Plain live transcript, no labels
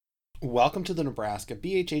Welcome to the Nebraska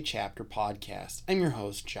BHA Chapter Podcast. I'm your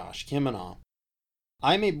host, Josh Kimmenaugh.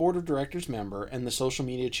 I'm a Board of Directors member and the social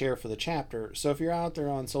media chair for the chapter, so if you're out there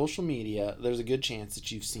on social media, there's a good chance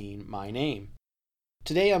that you've seen my name.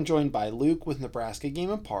 Today I'm joined by Luke with Nebraska Game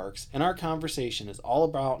and Parks, and our conversation is all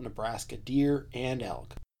about Nebraska deer and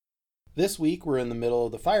elk. This week we're in the middle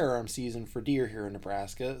of the firearm season for deer here in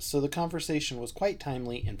Nebraska, so the conversation was quite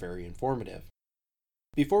timely and very informative.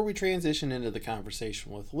 Before we transition into the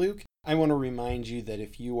conversation with Luke, I want to remind you that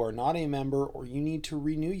if you are not a member or you need to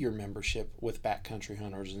renew your membership with Backcountry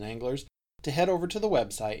Hunters and Anglers, to head over to the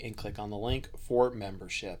website and click on the link for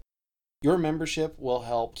membership. Your membership will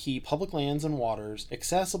help keep public lands and waters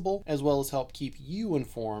accessible, as well as help keep you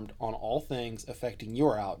informed on all things affecting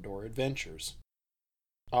your outdoor adventures.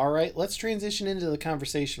 All right, let's transition into the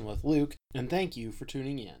conversation with Luke, and thank you for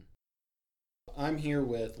tuning in. I'm here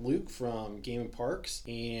with Luke from Game and Parks,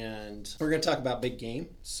 and we're going to talk about big game.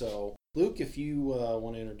 So, Luke, if you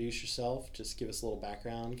want to introduce yourself, just give us a little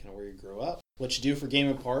background, kind of where you grew up, what you do for Game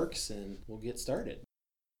and Parks, and we'll get started.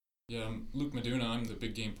 Yeah, I'm Luke Meduna. I'm the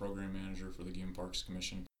big game program manager for the Game and Parks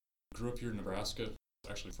Commission. Grew up here in Nebraska,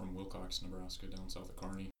 actually from Wilcox, Nebraska, down south of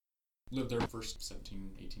Kearney. Lived there the first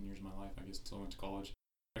 17, 18 years of my life, I guess, until I went to college.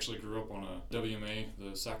 Actually grew up on a WMA,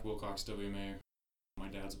 the Sac-Wilcox WMA. My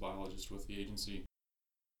dad's a biologist with the agency.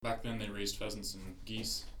 Back then they raised pheasants and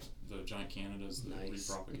geese, the giant Canadas, the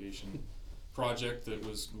repropagation project that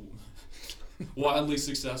was wildly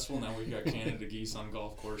successful. Now we've got Canada geese on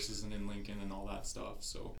golf courses and in Lincoln and all that stuff.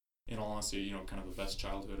 So in all honesty, kind of the best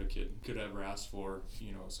childhood a kid could ever ask for,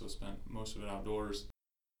 so spent most of it outdoors.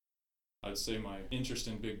 I'd say my interest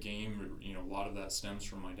in big game, a lot of that stems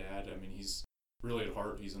from my dad. I mean, he's really at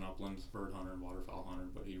heart, he's an upland bird hunter and waterfowl hunter,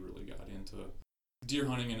 but he really got into deer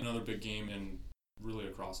hunting and another big game and really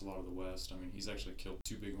across a lot of the West. I mean, he's actually killed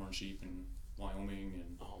 2 bighorn sheep in Wyoming,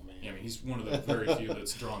 and I mean, he's one of the very few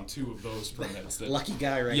that's drawn 2 of those permits. Lucky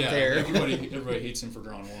guy there. Everybody hates him for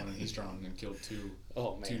drawing 1, and he's drawn and killed 2.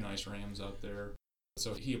 2 nice rams out there.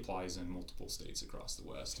 So he applies in multiple states across the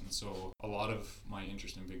West, and so a lot of my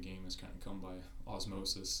interest in big game has kind of come by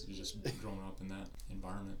osmosis, just growing up in that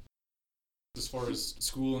environment. As far as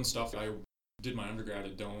school and stuff, I did my undergrad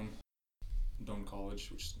at Doane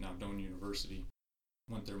College, which is now Doane University.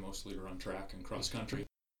 Went there mostly to run track and cross country.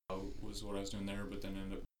 Was what I was doing there, but then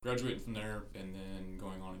ended up graduating from there and then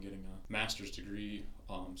going on and getting a master's degree,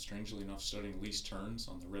 strangely enough studying least terns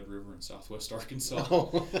on the Red River in southwest Arkansas.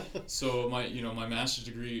 So my master's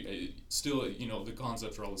degree, still, the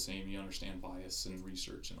concepts are all the same. You understand bias and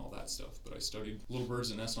research and all that stuff, but I studied little birds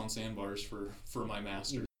that nest on sandbars for my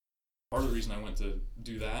master's. Part of the reason I went to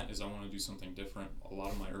do that is I want to do something different. A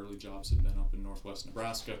lot of my early jobs had been up in northwest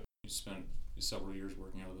Nebraska. I spent several years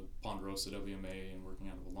working out of the Ponderosa WMA and working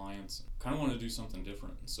out of Alliance. Kind of wanted to do something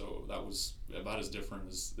different, and so that was about as different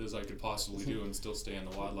as I could possibly do and still stay in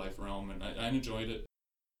the wildlife realm, and I enjoyed it.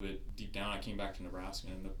 But deep down, I came back to Nebraska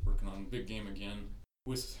and ended up working on big game again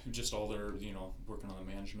with just all their, working on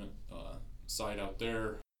the management side out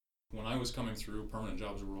there. When I was coming through, permanent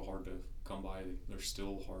jobs were real hard to come by. They're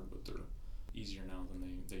still hard, but they're easier now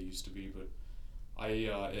than they used to be. But I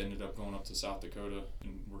ended up going up to South Dakota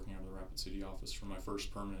and working out of the Rapid City office for my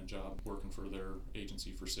first permanent job, working for their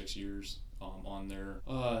agency for 6 years on their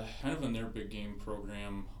kind of in their big game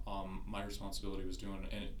program. My responsibility was doing,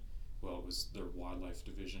 it was their wildlife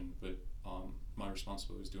division, but my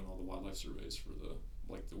responsibility was doing all the wildlife surveys for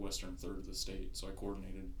the western third of the state. So I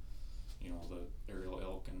coordinated the aerial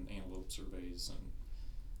elk and antelope surveys and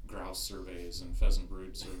grouse surveys and pheasant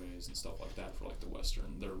brood surveys and stuff like that for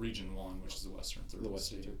the region 1, which is the western third of the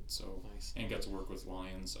state. So nice. And got to work with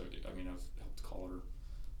lions. I mean, I've helped collar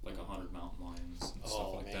 100 mountain lions and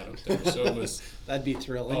stuff like that up there. So it was that'd be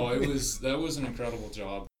thrilling. That was an incredible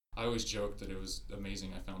job. I always joke that it was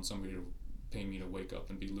amazing. I found somebody to pay me to wake up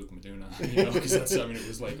and be Luke Meduna, because it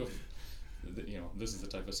was like, this is the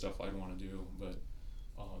type of stuff I'd want to do, but.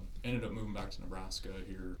 Ended up moving back to Nebraska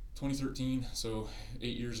here 2013, so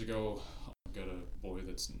 8 years ago. I've got a boy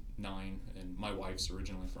that's 9, and my wife's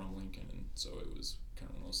originally from Lincoln, and so it was kind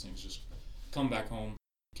of one of those things, just come back home.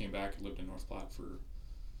 Came back, lived in North Platte for,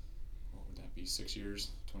 6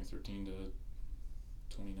 years, 2013 to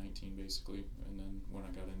 2019 basically, and then when I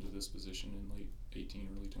got into this position in late 18,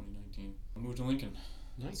 early 2019, I moved to Lincoln.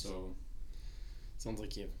 Nice. So sounds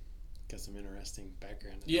like you've got some interesting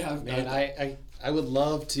background. Yeah, man, I would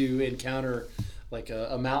love to encounter like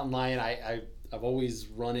a mountain lion. I've always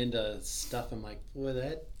run into stuff. I'm like, boy,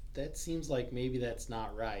 that seems like maybe that's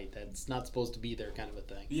not right. That's not supposed to be there, kind of a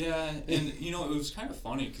thing. Yeah, and it was kind of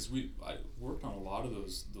funny because I worked on a lot of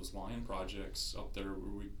those lion projects up there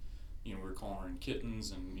where we were collaring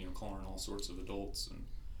kittens and, collaring all sorts of adults. And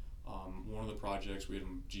one of the projects, we had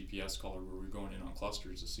them GPS collared where we were going in on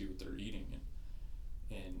clusters to see what they're eating.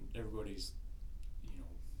 And everybody's,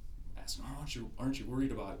 asking, aren't you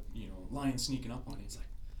worried about, lions sneaking up on you? It's like,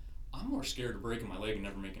 I'm more scared of breaking my leg and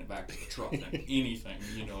never making it back to the truck than anything,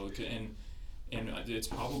 and it's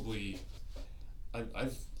probably,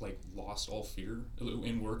 I've like lost all fear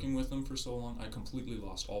in working with them for so long. I completely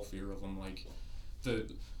lost all fear of them. Like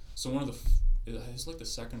it's like the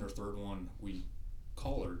second or third one we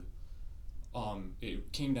collared.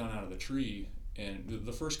 It came down out of the tree, and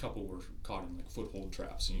the first couple were caught in like foothold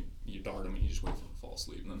traps, and you dart them and you just wait for them to fall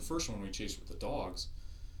asleep. And then the first one we chased with the dogs,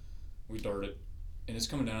 we dart it, and it's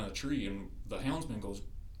coming down out of the tree, and the houndsman goes,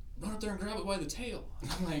 run up there and grab it by the tail.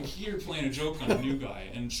 And I'm like, you're playing a joke on a new guy.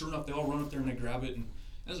 And sure enough, they all run up there and they grab it, and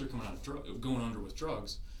as they're coming out of going under with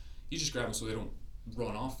drugs, you just grab them so they don't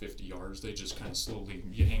run off 50 yards. They just kind of slowly,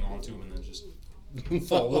 you hang on to them and then just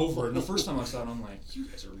fall over. And the first time I saw it, I'm like, you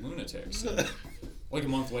guys are lunatics. And like a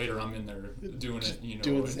month later, I'm in there doing it,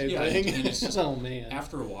 doing the same thing. And it's just, oh man.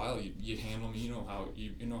 After a while, you handle them. You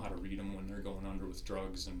know how to read them when they're going under with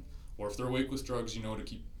drugs, or if they're awake with drugs, you know to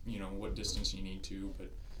keep what distance you need to.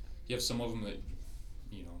 But you have some of them that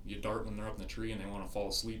you dart when they're up in the tree and they want to fall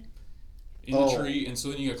asleep in the tree, and so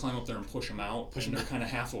then you got to climb up there and push them out, and they're kind of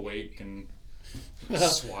half awake and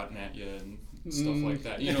swatting at you and stuff like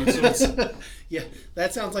that. So it's yeah,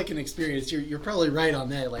 that sounds like an experience. You're probably right on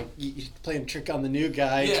that. Like you playing a trick on the new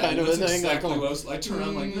guy, yeah, kind of a thing. Exactly like, what I was. I turn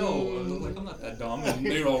around like, no, like I'm not that dumb, and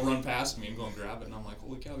they would all run past me and go and grab it, and I'm like,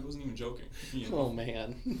 holy cow, he wasn't even joking. Oh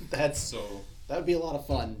man, that would be a lot of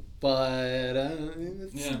fun, but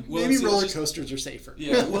maybe roller coasters are safer.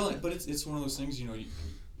 Yeah, well, but it's one of those things.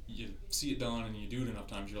 You see it done and you do it enough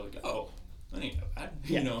times, you're like, oh, that ain't that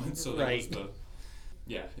bad. And so that was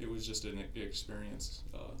it was just an experience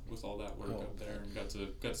with all that work up there, and got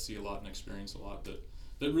to see a lot and experience a lot that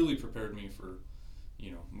really prepared me for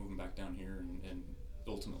moving back down here and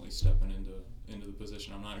ultimately stepping into the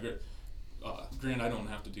position I'm not. Granted, I don't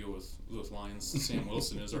have to deal with lions. Sam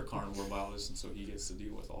Wilson is our carnivore biologist, and so he gets to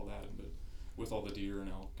deal with all that. But with all the deer and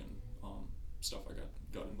elk and stuff I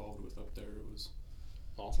got involved with up there, it was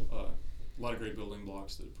awesome. A lot of great building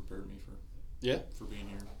blocks that prepared me for being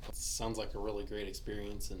here. It sounds like a really great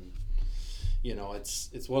experience, and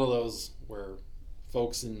it's one of those where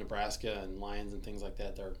folks in Nebraska and lions and things like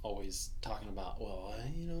that, they're always talking about, well,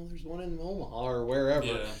 there's one in Omaha or wherever.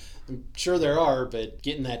 Yeah. I'm sure there are, but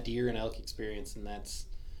getting that deer and elk experience, and that's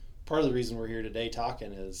part of the reason we're here today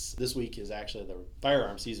talking, is this week is actually the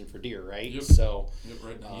firearm season for deer, right? Yep. So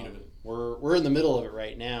right in the heat of it. We're in the middle of it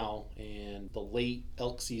right now, and the late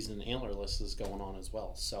elk season antlerless is going on as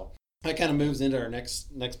well. So that kind of moves into our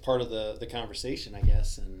next part of the conversation, I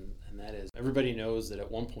guess, and that is, everybody knows that at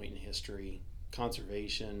one point in history,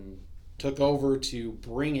 conservation took over to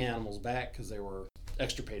bring animals back because they were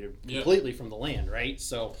extirpated completely from the land, right?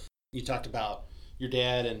 So you talked about your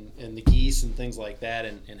dad and the geese and things like that,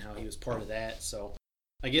 and how he was part of that. So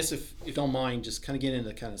I guess if you don't mind, just kind of get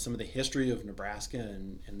into kind of some of the history of Nebraska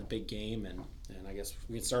and the big game, and I guess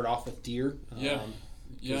we can start off with deer.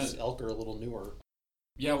 Because elk are a little newer.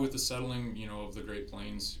 Yeah, with the settling, of the Great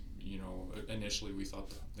Plains, initially we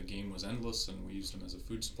thought the game was endless, and we used them as a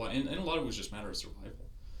food supply, and a lot of it was just a matter of survival.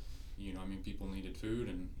 People needed food,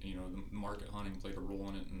 and the market hunting played a role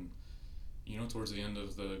in it, and towards the end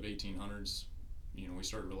of the 1800s, we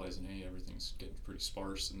started realizing, hey, everything's getting pretty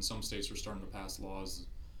sparse, and some states were starting to pass laws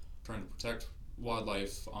trying to protect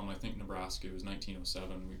wildlife. I think Nebraska, it was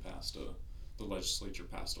 1907, the legislature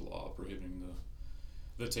passed a law prohibiting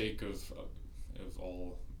the take of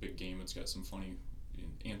all big game. It's got some funny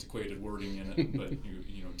antiquated wording in it,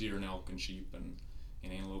 but deer and elk and sheep and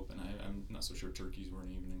antelope, and I'm not so sure turkeys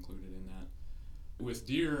weren't even included in that. With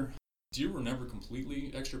deer were never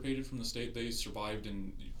completely extirpated from the state. They survived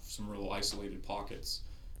in some real isolated pockets.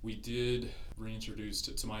 We did reintroduce,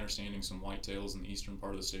 to my understanding, some whitetails in the eastern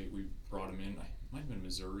part of the state. We brought them in, it might have been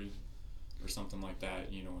Missouri or something like that,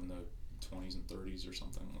 in the 20s and 30s or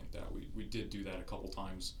something like that. We did do that a couple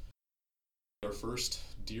times. Our first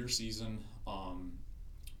deer season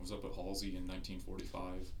was up at Halsey in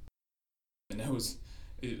 1945, and that was,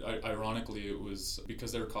 ironically, it was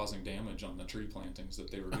because they were causing damage on the tree plantings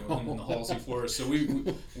that they were doing in the Halsey forest. So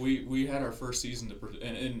we had our first season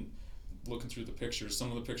and looking through the pictures,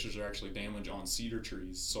 some of the pictures are actually damage on cedar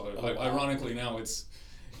trees. So ironically now it's,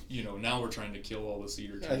 now we're trying to kill all the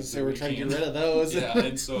cedar trees. So we're trying to get rid of those. Yeah,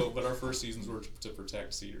 and so, but our first seasons were to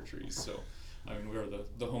protect cedar trees. So, we are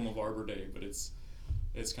the home of Arbor Day, but it's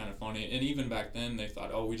kind of funny. And even back then they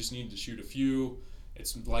thought, we just need to shoot a few.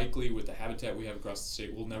 it's likely with the habitat we have across the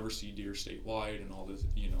state, we'll never see deer statewide and all this,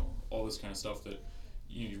 all this kind of stuff that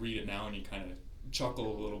you read it now and you kind of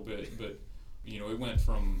chuckle a little bit, but it went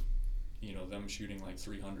from them shooting like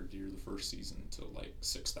 300 deer the first season to like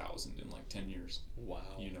 6,000 in like 10 years. Wow.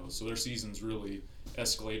 So their seasons really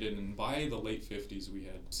escalated, and by the late 50s we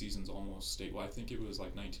had seasons almost statewide. I think it was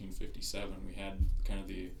like 1957 we had kind of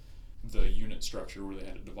the unit structure where they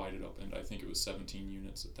had it divided up, and I think it was 17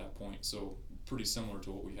 units at that point, so pretty similar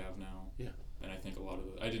to what we have now. Yeah. And I think a lot of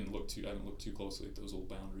I didn't look too closely at those old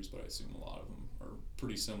boundaries, but I assume a lot of them are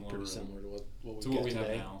pretty similar. Pretty similar to what we have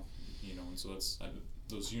now. And so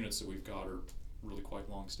those units that we've got are really quite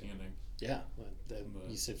long standing. Yeah,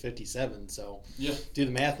 you said 57, so yeah, do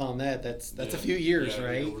the math on that. That's a few years,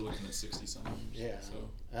 right? Yeah, we're looking at 60-some years. Yeah, so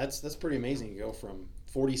that's pretty amazing. You go from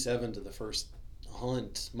 47 to the first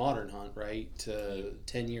modern hunt, right, to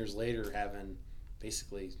 10 years later having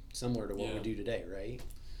basically similar to what we do today, right?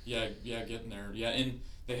 Yeah, getting there. Yeah, and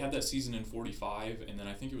they had that season in 45, and then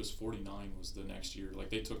I think it was 49 was the next year. Like,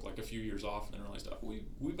 they took like a few years off and then realized,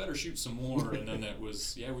 we better shoot some more, and then it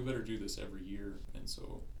was, we better do this every year. And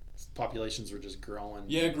so populations were just growing.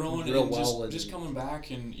 Yeah, growing real and well, just coming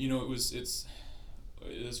back, and it's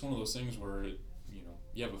one of those things where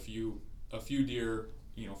you have a few deer,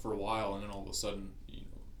 for a while, and then all of a sudden,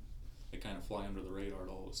 they kind of fly under the radar, and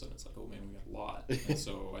all of a sudden it's like, oh man, we got a lot. And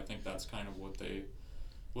so I think that's kind of what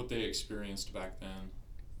they experienced back then.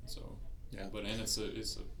 So yeah, but and it's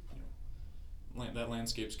that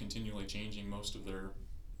landscape's continually changing. Most of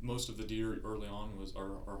the deer early on was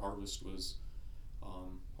our harvest was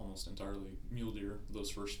almost entirely mule deer those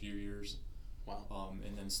first few years. Wow.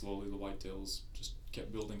 And then slowly the whitetails just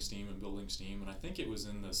kept building steam, and I think it was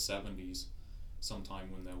in the 70s sometime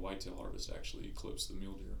when the whitetail harvest actually eclipsed the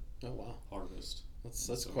mule deer. Oh wow. Harvest.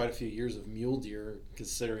 That's quite a few years of mule deer,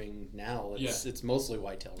 considering now it's mostly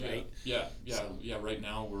whitetail, right? Yeah. Right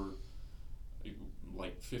now we're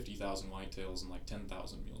like 50,000 whitetails and like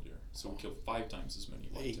 10,000 mule deer, so we kill 5 times as many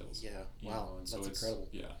whitetails. Yeah, wow, and that's incredible.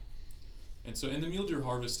 Yeah, and the mule deer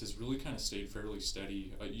harvest has really kind of stayed fairly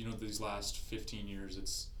steady. These last 15 years,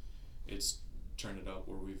 it's trended up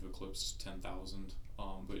where we've eclipsed 10,000.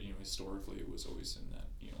 But historically it was always in that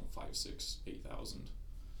 5, 6, 8,000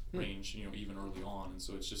 range. Even early on, and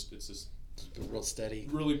so it's just real steady,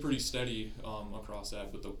 really pretty steady across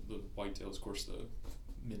that. But the whitetails, of course, the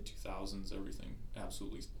mid 2000s, everything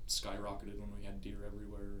absolutely skyrocketed when we had deer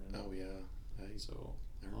everywhere. And oh yeah, I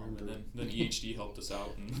remember. And then EHD helped us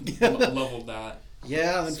out and leveled that.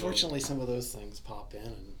 Yeah, unfortunately, some of those things pop in,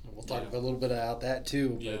 and we'll talk a little bit about that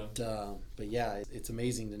too. But yeah, it's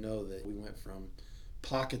amazing to know that we went from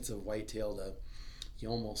pockets of whitetail to you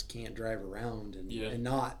almost can't drive around and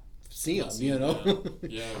not see them.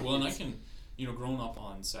 Yeah. Well, and I can, growing up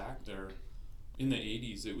on Sac there, in the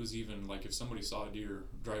 80s, it was even like if somebody saw a deer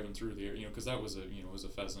driving through the area, because that was it was a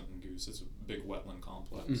pheasant and goose. It's a big wetland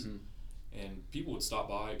complex. Mm-hmm. And people would stop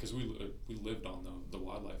by, because we lived on the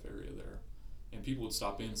wildlife area there, and people would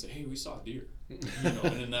stop in and say, "Hey, we saw a deer," and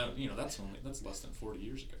that that's less than 40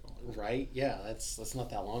 years ago. Right? Yeah, that's not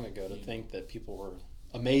that long ago to think that people were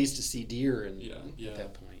amazed to see deer at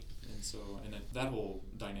that point. And so that whole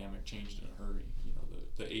dynamic changed in a hurry.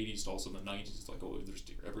 The 80s to also the 90s, it's like, oh, there's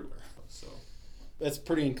deer everywhere. So that's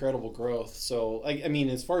pretty incredible growth. So I mean,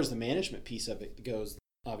 as far as the management piece of it goes,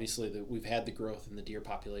 obviously we've had the growth in the deer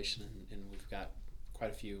population, and we've got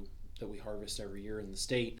quite a few that we harvest every year in the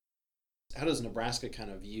state. How does Nebraska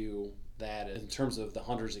kind of view that in terms of the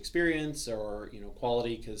hunter's experience or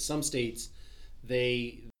quality? Because some states,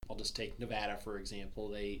 I'll just take Nevada for example,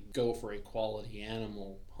 they go for a quality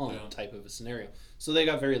animal hunt type of a scenario, so they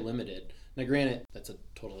got very limited. Now granted, that's a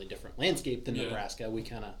totally different landscape than Nebraska. We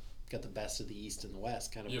kind of got the best of the East and the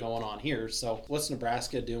West kind of going on here. So what's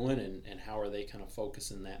Nebraska doing, and how are they kind of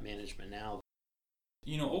focusing that management now?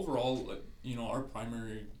 Overall, our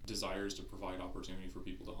primary desire is to provide opportunity for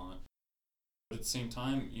people to hunt. But at the same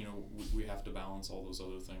time, we have to balance all those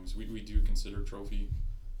other things. We do consider trophy,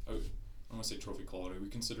 I want to say trophy quality. We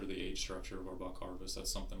consider the age structure of our buck harvest. That's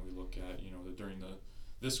something we look at, during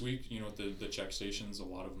this week, at the check stations, a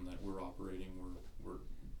lot of them that we're operating, we're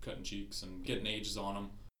cutting cheeks and getting ages on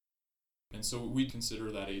them. And so we consider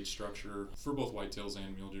that age structure for both whitetails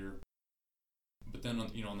and mule deer. But then,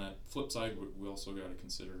 on that flip side, we also got to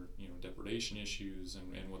consider, depredation issues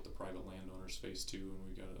and what the private landowners face too. And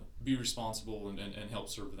we got to be responsible and help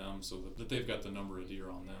serve them so that they've got the number of deer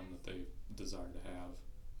on them that they desire to have.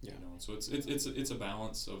 Yeah. So it's a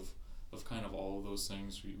balance of kind of all of those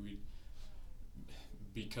things. We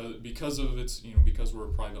because of it's because we're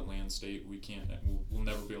a private land state, we'll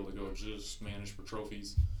never be able to go just manage for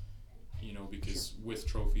trophies. because with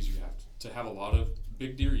trophies you have to have a lot of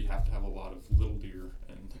big deer, you have to have a lot of little deer,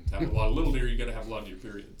 and to have a lot of little deer, you got to have a lot of deer,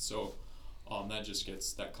 period. So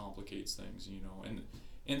that complicates things, and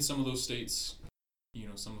in some of those states,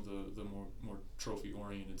 some of the more trophy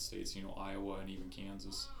oriented states, Iowa and even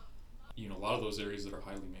Kansas, a lot of those areas that are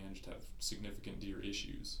highly managed have significant deer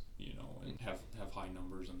issues, and have high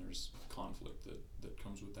numbers, and there's conflict that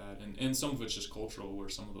comes with that, and some of it's just cultural, where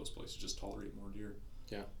some of those places just tolerate more deer.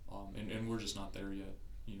 Yeah. And we're just not there yet,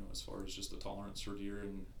 as far as just the tolerance for deer,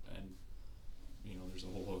 and there's a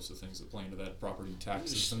whole host of things that play into that: property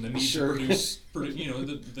taxes and the need to produce,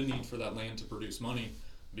 the need for that land to produce money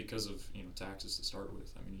because of taxes to start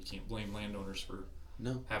with. I mean, you can't blame landowners for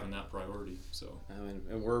having that priority. So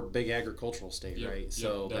and we're a big agricultural state, right?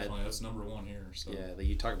 So definitely that's number one here. So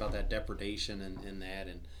you talk about that depredation and that,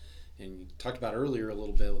 and you talked about earlier a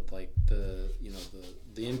little bit with like the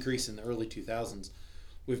increase in the early 2000s.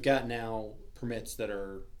 We've got now permits that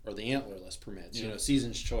are the antlerless permits,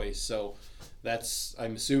 season's choice. So that's,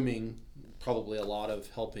 I'm assuming, probably a lot of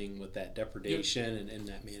helping with that depredation and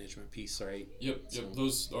that management piece, right? Yep.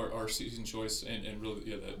 Those are season choice and really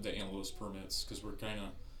the antlerless permits, because we're kind of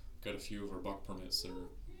got a few of our buck permits that are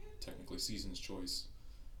technically season's choice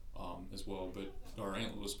as well. But our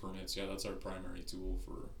antlerless permits, that's our primary tool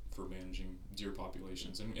for managing deer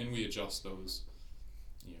populations, and we adjust those.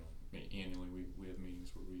 Annually we have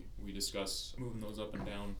meetings where we discuss moving those up and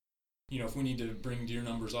down. If we need to bring deer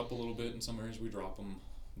numbers up a little bit in some areas, we drop them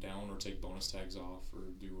down or take bonus tags off or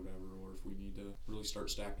do whatever. Or if we need to really start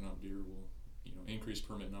stacking up deer, we'll increase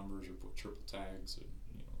permit numbers or put triple tags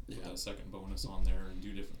and put that second bonus on there and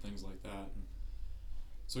do different things like that. And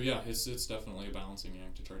so it's definitely a balancing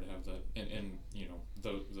act to try to have that, and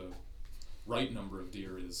the right number of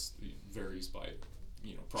deer varies by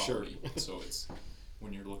property. Sure. So it's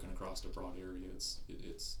when you're looking across a broad area, it's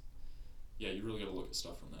you really got to look at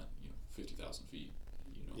stuff from that 50,000 feet.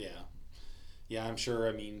 Yeah, I'm sure.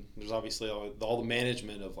 I mean, there's obviously all the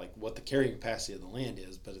management of like what the carrying capacity of the land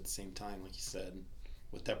is, but at the same time, like you said,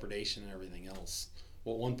 with depredation and everything else,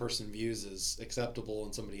 what one person views as acceptable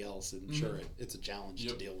and somebody else, and sure, it's a challenge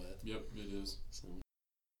to deal with. Yep, it is. So,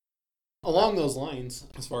 along those lines,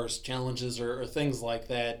 as far as challenges or things like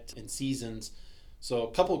that in seasons, so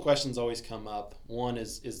a couple of questions always come up. One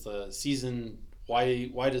is the season.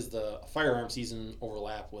 Why does the firearm season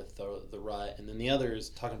overlap with the rut? And then the other is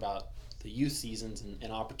talking about the youth seasons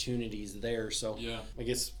and opportunities there. So I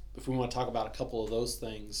guess if we want to talk about a couple of those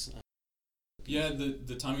things.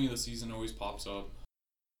 The timing of the season always pops up,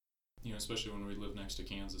 especially when we live next to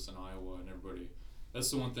Kansas and Iowa and everybody.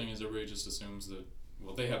 That's the one thing, is everybody just assumes that,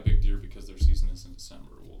 they have big deer because their season is in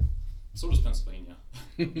December. Well, so does Pennsylvania.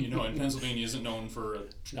 And Pennsylvania isn't known for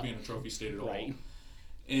being a trophy state at all. Right.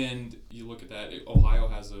 And you look at that, Ohio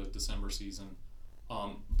has a December season,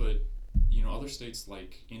 but other states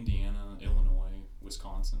like Indiana, Illinois,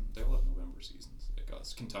 Wisconsin, they all have November seasons. Like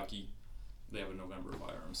Kentucky, they have a November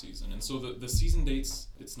firearm season. And so the season dates,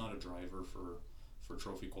 it's not a driver for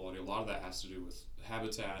trophy quality. A lot of that has to do with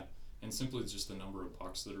habitat and simply just the number of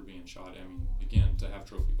bucks that are being shot. I mean, again, to have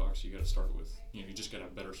trophy bucks, you got to start with, you just got to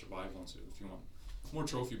have better survival. And so if you want more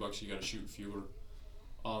trophy bucks, you got to shoot fewer.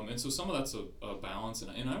 And so some of that's a balance.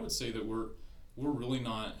 And I would say that we're really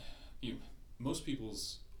not, most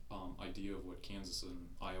people's idea of what Kansas and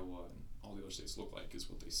Iowa and all the other states look like is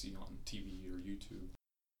what they see on TV or YouTube.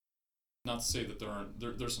 Not to say that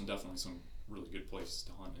there's definitely some really good places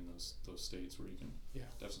to hunt in those states where you can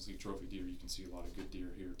definitely see trophy deer. You can see a lot of good deer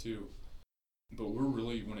here too. But we're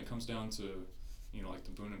really, when it comes down to, like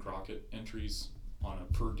the Boone and Crockett entries on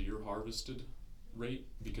a per deer harvested rate,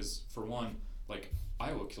 because for one, like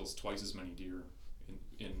Iowa kills twice as many deer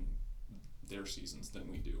in their seasons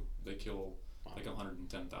than we do. They kill like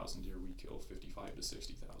 110,000 deer. We kill 55 to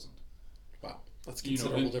 60,000. Wow, that's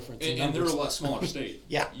considerable difference. And they're a lot smaller state.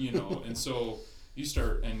 And so you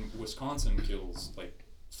start, and Wisconsin kills like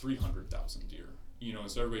 300,000 deer.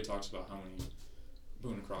 And so everybody talks about how many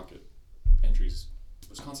Boone and Crockett entries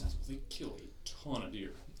Wisconsin has. They kill a ton of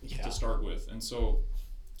deer to start with, and so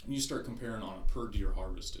when you start comparing on a per deer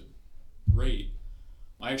harvested rate,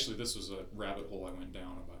 this was a rabbit hole I went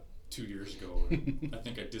down about 2 years ago. And I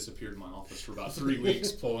think I disappeared in my office for about 3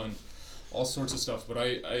 weeks pulling all sorts of stuff. But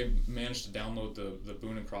I managed to download the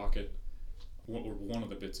Boone and Crockett. One of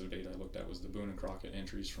the bits of data I looked at was the Boone and Crockett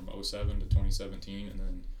entries from 2007 to 2017, and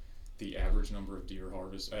then the average number of deer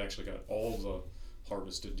harvest. I actually got all the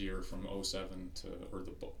harvested deer from 2007 or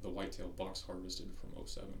the whitetail bucks harvested from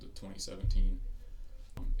 2007 to 2017.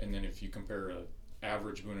 And then if you compare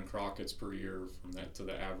average Boone and Crockett's per year from that to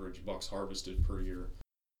the average bucks harvested per year,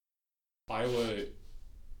 Iowa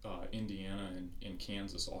Indiana and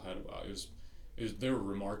Kansas all had about they were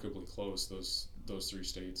remarkably close, those three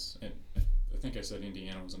states, and I think I said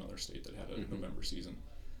Indiana was another state that had a November season,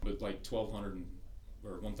 but like 1,200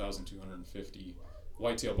 or 1,250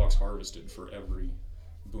 whitetail bucks harvested for every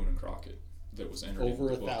Boone and Crockett that was entered over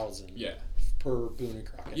into the book. 1,000 yeah per Boone and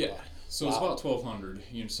Crockett yeah buck. So it's about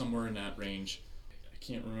 1,200, somewhere in that range. I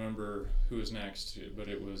can't remember who was next, but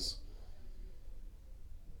it was,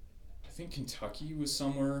 I think Kentucky was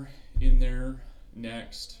somewhere in there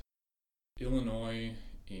next, Illinois,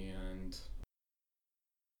 and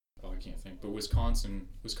I can't think, but Wisconsin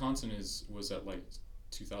was at like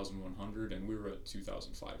 2,100, and we were at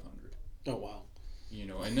 2,500. Oh wow.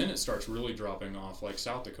 And then it starts really dropping off. Like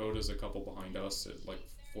South Dakota's a couple behind us at like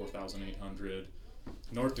 4,800.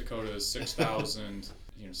 North Dakota is 6,000.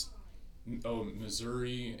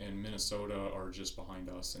 Missouri and Minnesota are just behind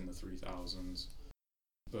us in the 3,000s.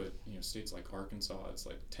 But states like Arkansas, it's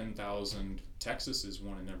like 10,000. Texas is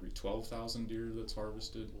one in every 12,000 deer that's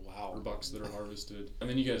harvested. Wow. Or bucks that are harvested. And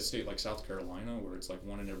then you get a state like South Carolina where it's like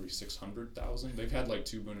one in every 600,000. They've had like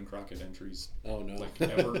 2 Boone and Crockett entries. Oh no. Like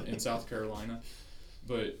ever in South Carolina.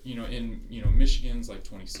 But in Michigan's like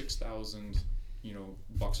 26,000.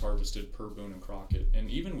 Bucks harvested per Boone and Crockett, and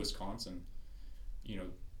even Wisconsin.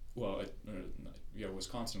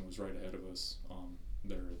 Wisconsin was right ahead of us.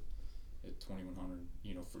 They're at 2,100.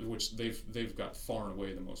 For which they've got far and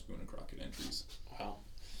away the most Boone and Crockett entries. Wow.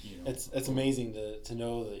 It's amazing to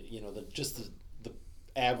know that the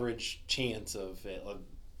average chance of it,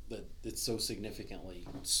 that it's so significantly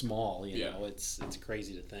small. It's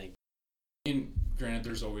crazy to think. And granted,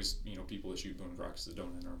 there's always people that shoot Boone and Crocketts that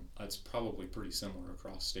don't enter them. It's probably pretty similar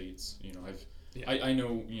across states. I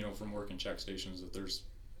know from working check stations that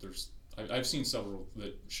I've seen several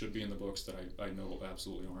that should be in the books that I know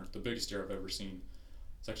absolutely aren't. The biggest deer I've ever seen,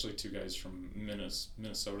 it's actually 2 guys from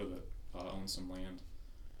Minnesota that own some land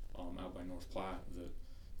out by North Platte, that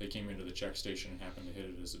they came into the check station and happened to hit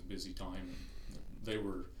it as a busy time.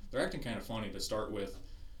 They're acting kind of funny to start with.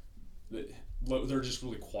 They're just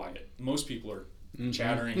really quiet. Most people are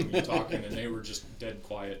chattering and talking, and they were just dead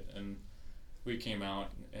quiet. And we came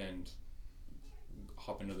out and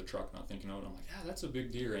hop into the truck, not thinking of it. I'm like, that's a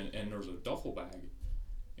big deer. And there was a duffel bag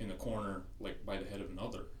in the corner, like by the head of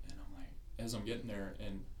another. And I'm like, as I'm getting there,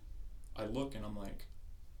 and I look, and I'm like,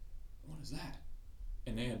 what is that?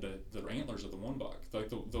 And they had the antlers of the one buck. Like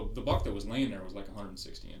the buck that was laying there was like a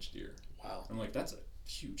 160-inch deer. Wow. I'm like, that's a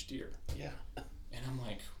huge deer. Yeah. And I'm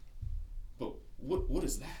like, but what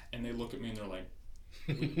is that? And they look at me and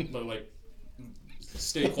they're like,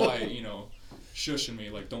 stay quiet, shushing me,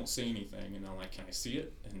 like, don't say anything. And I'm like, can I see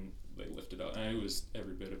it? And they lift it up, and it was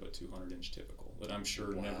every bit of a 200-inch typical. That I'm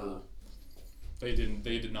sure they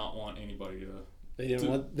did not want anybody to. They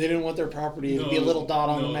didn't want their property to be a little dot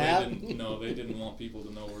on the map. They didn't want people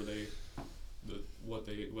to know what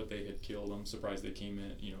they had killed. I'm surprised they came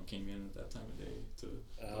in at that time of day to.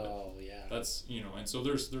 Oh yeah. That's and so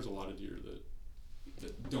there's a lot of deer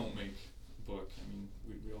that don't make book. I mean,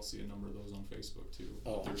 we all see a number of those on Facebook too.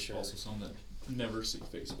 Oh, but there's also some that never see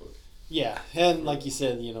Facebook. Yeah, and like you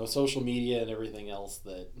said, social media and everything else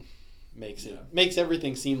that makes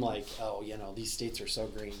everything seem like, these states are so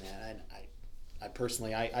great, man. I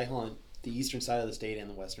personally I hunt the eastern side of the state and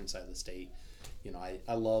the western side of the state.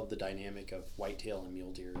 I love the dynamic of whitetail and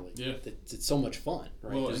mule deer. It's so much fun,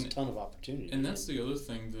 right? Well, there's a ton of opportunity. And that's the other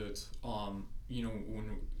thing that,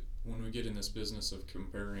 when we get in this business of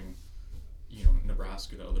comparing,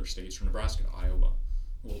 Nebraska to other states, or Nebraska to Iowa,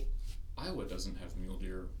 well, Iowa doesn't have mule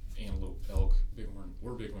deer, antelope, elk, bighorn.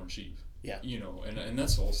 We're bighorn sheep. Yeah. And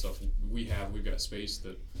that's all stuff we have. We've got space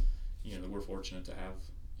that, that we're fortunate to have,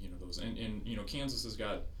 those. And Kansas has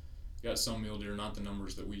got some mule deer, not the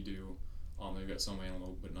numbers that we do. They've got some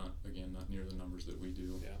antelope, but not near the numbers that we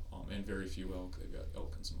do. Yeah. And very few elk. They've got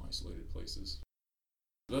elk in some isolated places.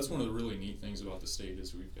 That's one of the really neat things about the state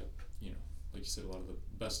is we've got, like you said, a lot of the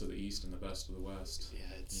best of the East and the best of the West.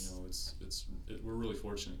 Yeah, we're really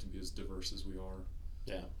fortunate to be as diverse as we are.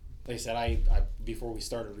 Yeah. Like I said, I before we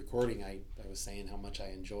started recording, I was saying how much I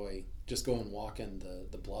enjoy just going walking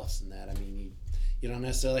the bluffs and that. I mean, you don't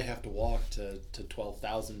necessarily have to walk to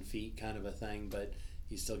 12,000 feet kind of a thing, but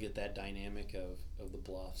you still get that dynamic of the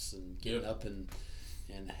bluffs and getting up and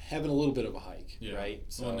having a little bit of a hike, right?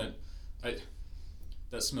 So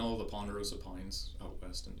that smell of the ponderosa pines out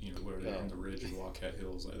west, and where they're on the ridge of Wildcat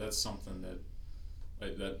Hills, that's something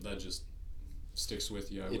that just sticks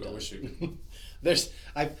with you. I wish you could. There's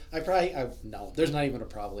not even a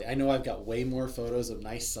probably. I know I've got way more photos of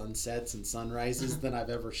nice sunsets and sunrises than I've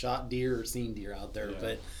ever shot deer or seen deer out there,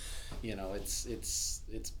 but it's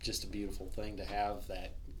just a beautiful thing to have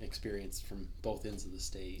experience from both ends of the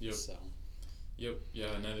state. Yep. So. Yep. Yeah,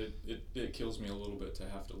 and then it kills me a little bit to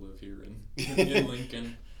have to live here in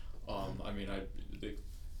Lincoln. I mean,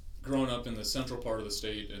 growing up in the central part of the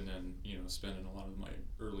state, and then spending a lot of my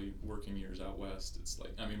early working years out west. It's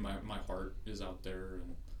like, I mean, my heart is out there,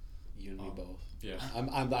 and you and me both. Yeah.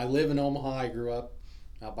 I live in Omaha. I grew up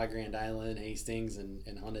out by Grand Island, Hastings,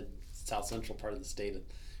 and hunted south central part of the state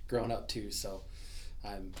growing up too. So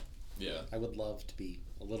I would love to be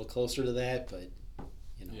a little closer to that, but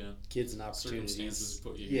kids and opportunities. Circumstances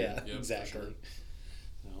put you here. Yep, exactly. Sure.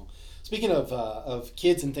 Speaking of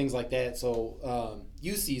kids and things like that, so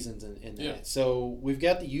youth seasons and that. Yeah. So we've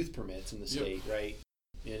got the youth permits in the state, right?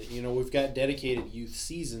 And we've got dedicated youth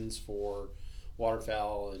seasons for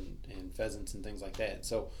waterfowl and pheasants and things like that.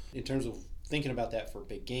 So in terms of thinking about that for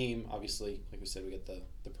big game, obviously, like we said, we got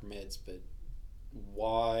the permits, but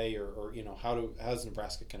why or how does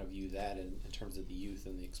Nebraska kind of view that in terms of the youth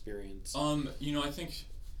and the experience? I think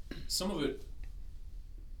some of it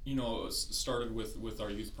started with our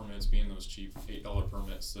youth permits being those cheap $8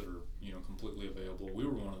 permits that are completely available. We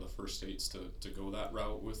were one of the first states to go that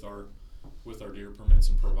route with our deer permits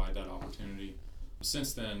and provide that opportunity.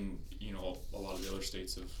 Since then, a lot of the other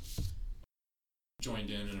states have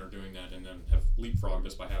joined in and are doing that, and then have leapfrogged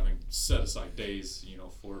us by having set aside days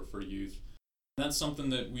for youth. That's something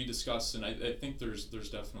that we discussed, and I think there's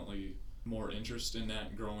definitely more interest in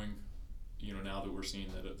that growing. Now that we're seeing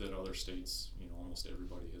that other states, almost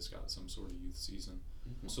everybody has got some sort of youth season.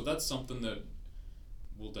 Mm-hmm. So that's something that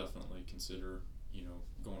we'll definitely consider,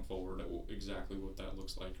 going forward. Exactly what that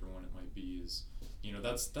looks like or when it might be is,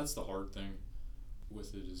 that's the hard thing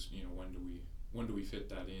with it is, when do we fit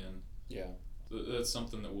that in? Yeah. That's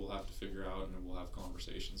something that we'll have to figure out, and we'll have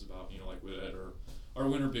conversations about, like at our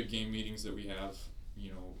winter big game meetings that we have,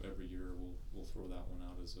 every year. We'll throw that one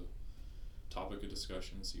out as a topic of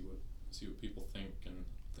discussion and see what people think and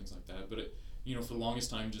things like that. But for the longest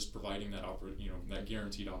time, just providing that that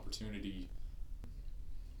guaranteed opportunity,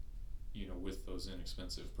 with those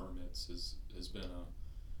inexpensive permits has been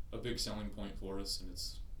a big selling point for us, and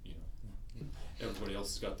it's everybody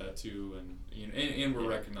else has got that too, and we're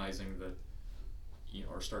recognizing that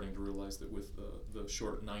are starting to realize that with the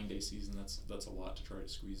short 9-day season, that's a lot to try to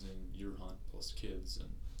squeeze in your hunt plus kids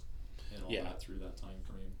and all that through that time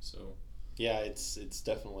frame. So yeah, it's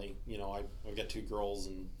definitely I've got 2 girls,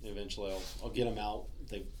 and eventually I'll get them out.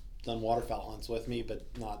 They've done waterfowl hunts with me, but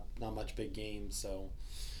not much big game. So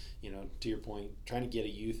to your point, trying to get a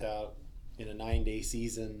youth out in a 9-day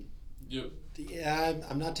season. Yep. Yeah,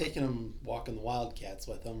 I'm not taking them walking the wildcats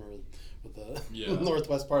with them or with the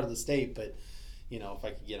northwest part of the state, but if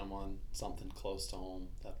I could get them on something close to home,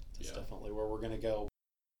 that's definitely where we're going to go.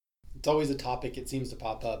 It's always a topic, it seems to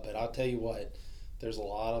pop up, but I'll tell you what, there's a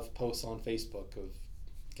lot of posts on Facebook of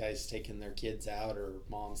guys taking their kids out or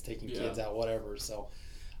moms taking kids out, whatever. So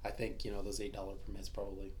I think, those $8 permits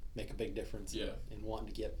probably make a big difference in wanting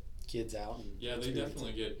to get kids out. And they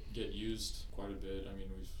definitely get used quite a bit. I mean,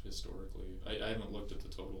 we've historically, I haven't looked at the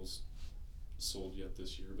totals sold yet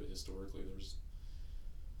this year, but historically there's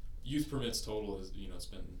youth permits total is it's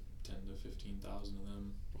been 10 to 15,000 of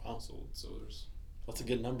them sold. So that's a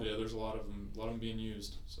good number. Yeah, there's a lot of them being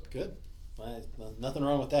used. So good. Well, nothing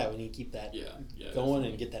wrong with that. We need to keep that going definitely.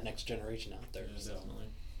 And get that next generation out there. Yeah, so. definitely.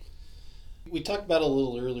 We talked about it a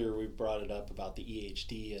little earlier. We brought it up about the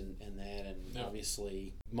EHD and that, and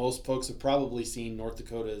obviously most folks have probably seen North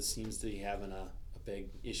Dakota seems to be having a big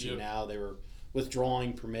issue now. They were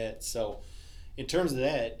withdrawing permits. So in terms of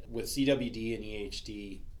that, with CWD and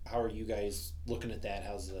EHD, how are you guys looking at that?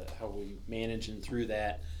 How are we managing through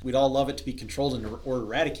that? We'd all love it to be controlled or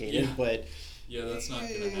eradicated, but that's not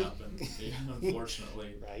going to happen,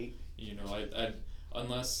 unfortunately. Right. I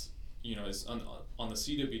unless it's on the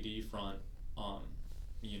CWD front,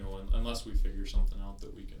 unless we figure something out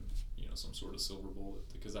that we can, some sort of silver bullet,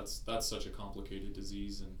 because that's such a complicated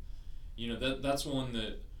disease, and that's one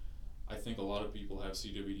that I think a lot of people have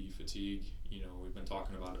CWD fatigue. We've been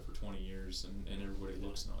talking about it for 20 years, and everybody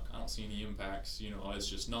looks and like, I don't see any impacts. It's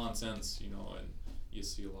just nonsense. And you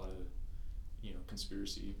see a lot of,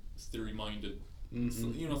 conspiracy theory-minded,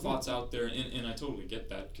 thoughts out there, and I totally get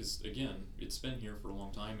that, because again, it's been here for a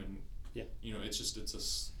long time, and it's a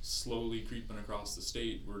slowly creeping across the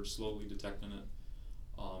state. We're slowly detecting it,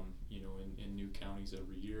 in new counties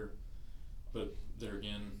every year, but there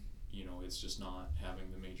again, it's just not having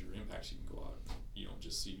the major impacts. You can go out and you don't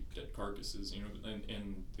just see dead carcasses,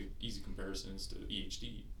 and the easy comparison is to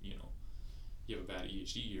EHD. You have a bad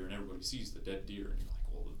EHD year and everybody sees the dead deer and you're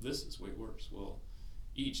like, well, this is way worse. Well,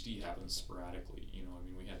 EHD happens sporadically.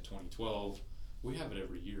 We had 2012, We have it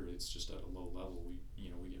every year. It's just at a low level.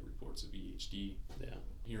 We get reports of EHD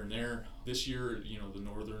here and there. This year, the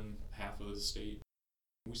northern half of the state,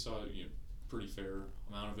 we saw pretty fair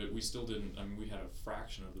amount of it. We still didn't. I mean, we had a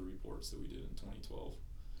fraction of the reports that we did in 2012.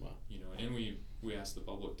 Wow. And we asked the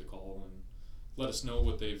public to call and let us know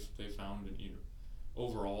what they found, and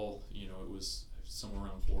overall, it was somewhere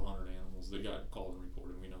around 400 animals that got called and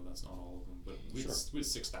reported. We know that's not all of them, but we had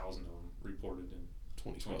 6,000 of them reported in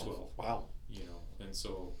 2012. Wow. And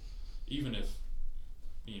so even if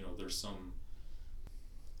there's some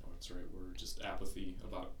what's the right word, just apathy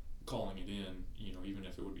about calling it in, even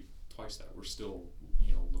if it would be twice that, we're still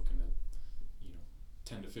looking at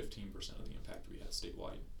 10 to 15% of the impact we had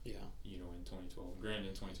statewide. Yeah. In 2012. Granted,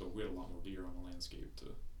 in 2012 we had a lot more deer on the landscape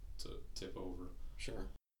to tip over. Sure.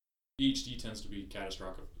 EHD tends to be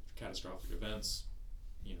catastrophic events.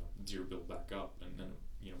 Deer build back up, and then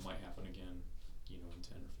might happen again. In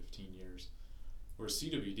 10 or 15 years. Whereas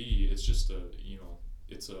CWD, it's just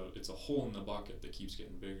it's a hole in the bucket that keeps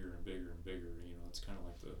getting bigger and bigger and bigger. It's kind of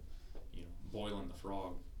like the boiling the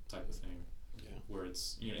frog type of thing. Yeah. Where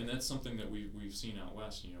it's and that's something that we've seen out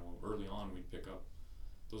west. Early on we'd pick up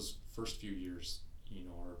those first few years.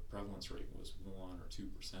 Our prevalence rate was 1 or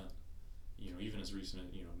 2%. Even as recent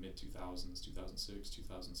as mid 2000s, 2006,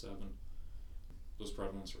 2007, those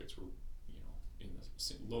prevalence rates were in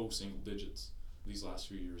the low single digits. These last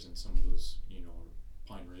few years in some of those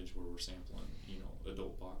Pine Ridge where we're sampling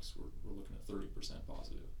adult bucks, we're looking at 30%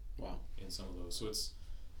 positive. Wow. In some of those. So it's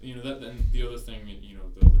that. Then the other thing,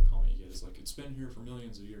 the other comment you get is like, it's been here for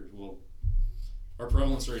millions of years. Well, our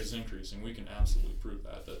prevalence rate is increasing. We can absolutely prove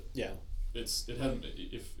that it hasn't.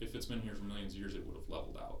 If it's been here for millions of years, it would have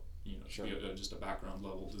leveled out. Sure. Just a background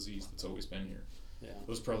level disease that's always been here. Yeah.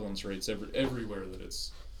 Those prevalence rates everywhere that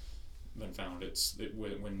it's been found,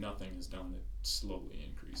 when nothing is done, it slowly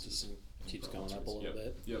increases. Keeps going up a little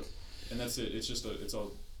bit. Yep. And that's it. It's just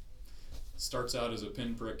starts out as a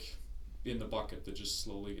pinprick in the bucket that just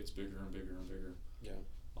slowly gets bigger and bigger and bigger. Yeah.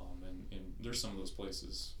 And there's some of those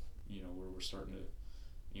places, where we're starting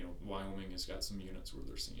to, Wyoming has got some units where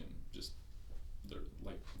they're seeing just their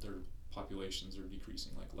populations are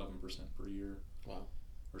decreasing like 11% per year. Wow.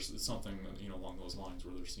 Or something along those lines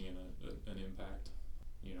where they're seeing an impact.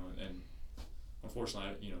 And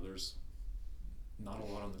unfortunately, there's not a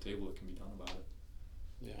lot on the table that can be done about it.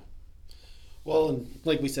 Yeah. Well, and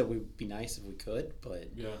like we said, we'd be nice if we could, but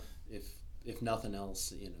yeah. If nothing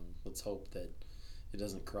else, let's hope that it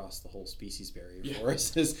doesn't cross the whole species barrier for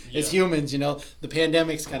us as humans. The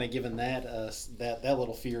pandemic's kind of given that that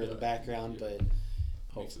little fear in the background, but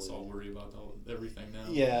hopefully makes us all worry about everything now.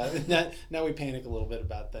 Yeah. Now we panic a little bit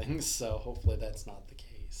about things, so hopefully that's not the case.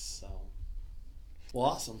 So, well,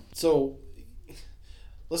 awesome. So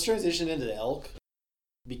let's transition into the elk,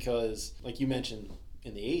 because like you mentioned,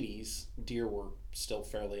 in the 80s, deer were still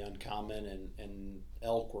fairly uncommon, and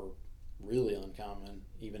elk were really uncommon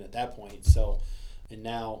even at that point. So, and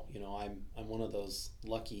now, I'm one of those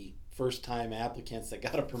lucky first-time applicants that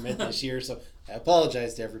got a permit this year, so I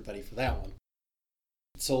apologize to everybody for that one.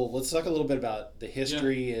 So let's talk a little bit about the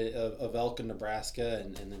history of elk in Nebraska,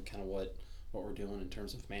 and then kind of what we're doing in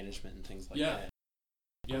terms of management and things like that.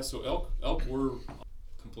 Yeah, so elk were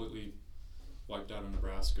completely wiped out in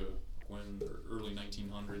Nebraska when the early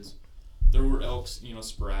 1900s. There were elks,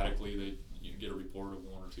 sporadically. You'd get a report of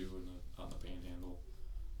 1 or 2 on the Panhandle,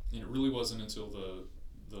 and it really wasn't until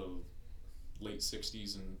the late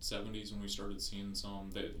 60s and 70s when we started seeing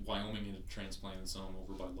some. That Wyoming had transplanted some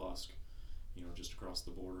over by Lusk, just across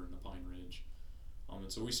the border in the Pine Ridge,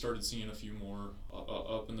 and so we started seeing a few more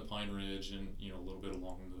up in the Pine Ridge, and a little bit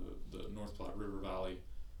along the North Platte River Valley,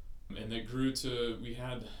 and it grew to, we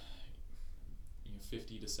had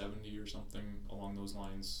 50 to 70 or something along those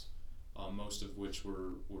lines, most of which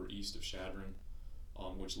were east of Chadron,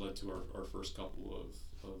 which led to our first couple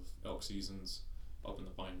of elk seasons up in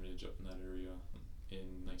the Pine Ridge, up in that area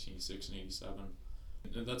in 1986 and 87.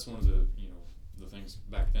 And that's one of the things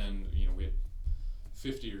back then. We had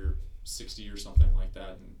 50 or 60 or something like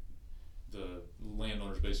that, and the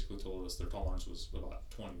landowners basically told us their tolerance was about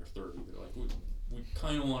 20 or 30. They're like, we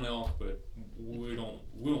kind of want elk, but we don't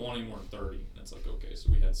want any more than 30. And it's like, okay, so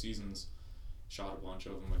we had seasons, shot a bunch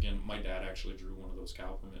of them. Again, my dad actually drew one of those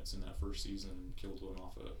cow permits in that first season and killed one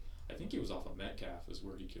off I think he was off a Metcalf is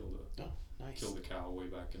where he killed killed a cow way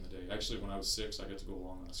back in the day. Actually, when I was 6, I got to go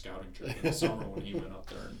along on a scouting trip in the summer when he went up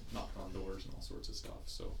there and knocked on doors and all sorts of stuff.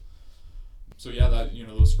 So yeah, that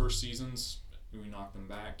those first seasons we knocked them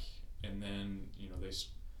back, and then they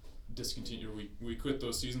discontinued. We quit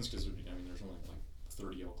those seasons because there's only like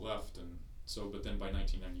 30 elk left, and so but then by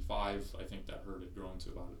 1995, I think that herd had grown to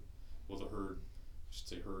about the herd should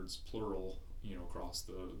say herds, plural, across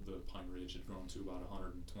the Pine Ridge had grown to about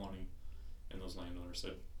 120, and those landowners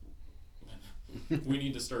said, we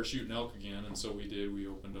need to start shooting elk again, and so we did. We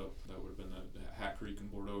opened up, that would have been the Hat Creek and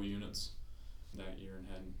Bordeaux units that year,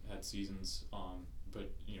 and had seasons,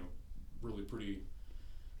 but really pretty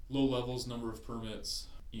low levels, number of permits,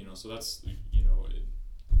 so that's,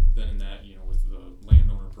 then in that, with the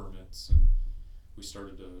landowner permits, and we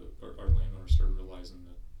started to, our landowners started realizing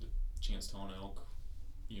that the chance to hunt elk,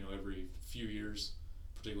 every few years,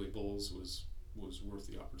 particularly bulls, was worth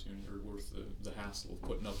the opportunity, or worth the hassle of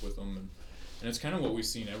putting up with them. And it's kind of what we've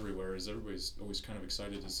seen everywhere, is everybody's always kind of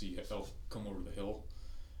excited to see elk come over the hill,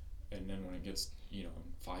 and then when it gets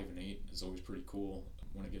 5 and 8 is always pretty cool.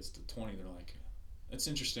 When it gets to 20, they're like, that's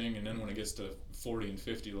interesting, and then when it gets to 40 and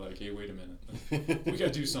 50, like, hey, wait a minute, we got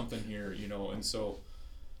to do something here, and so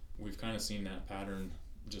we've kind of seen that pattern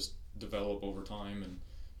just develop over time, and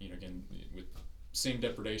again, with same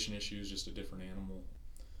depredation issues, just a different animal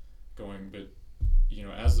going. But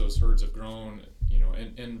as those herds have grown,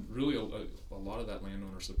 and really a lot of that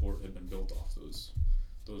landowner support had been built off those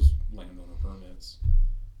landowner permits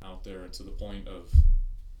out there, to the point of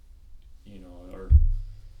our,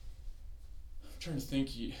 I'm trying to think,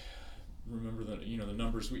 remember the the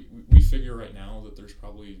numbers we figure right now that there's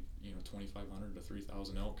probably 2,500 to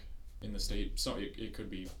 3,000 elk in the state. So it could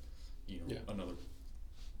be another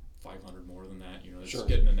 500 more than that. It's sure.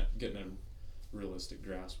 getting a realistic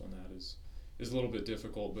grasp on that is a little bit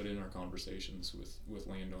difficult, but in our conversations with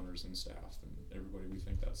landowners and staff and everybody, we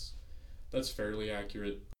think that's fairly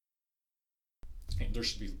accurate. And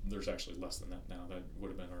there's actually less than that now. That would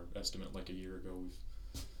have been our estimate like a year ago.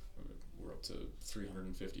 We're up to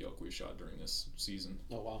 350 elk we've shot during this season.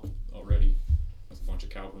 Oh wow! Already, with a bunch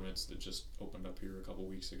of cow permits that just opened up here a couple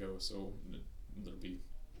weeks ago. So there'll be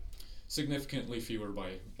significantly fewer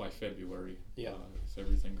by February. Yeah. If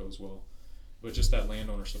everything goes well. But just that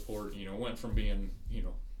landowner support, went from being,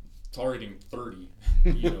 targeting 30,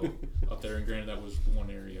 up there, and granted that was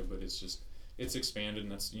one area, but it's expanded,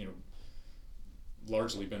 and that's,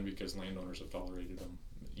 largely been because landowners have tolerated them,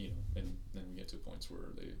 and then we get to points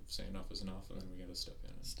where they say enough is enough, and then we got to step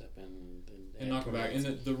in and knock them back. And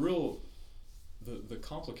the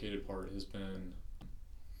complicated part has been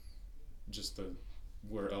just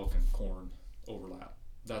where elk and corn overlap.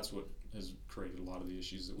 That's what has created a lot of the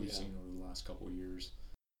issues that we've seen over the last couple of years.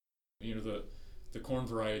 The corn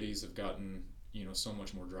varieties have gotten so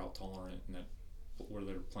much more drought tolerant, and that where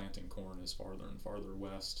they're planting corn is farther and farther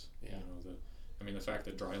west. The fact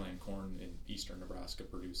that dryland corn in eastern Nebraska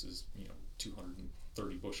produces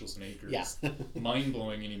 230 bushels an acre is mind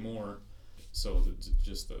blowing anymore. So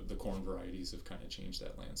the corn varieties have kind of changed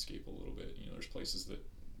that landscape a little bit. There's places that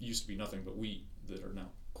used to be nothing but wheat that are now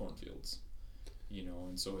cornfields.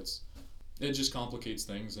 And so it just complicates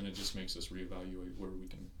things, and it just makes us reevaluate where we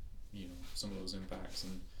can, some of those impacts.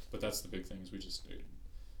 But that's the big thing, is we just,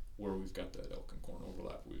 where we've got that elk and corn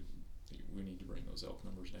overlap, we need to bring those elk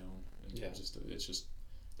numbers down. And that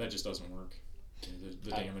just doesn't work. The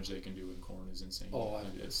damage they can do in corn is insane. Oh,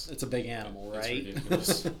 it's a big animal, right?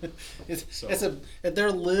 It's ridiculous. They're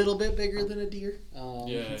a little bit bigger than a deer.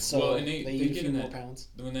 So and they eat a few more pounds.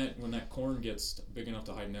 When that corn gets big enough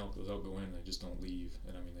to hide an elk, they'll go in. They just don't leave,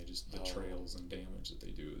 and the trails and damage that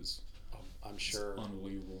they do is, I'm sure,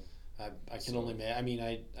 unbelievable. I can only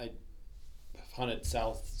imagine. I hunted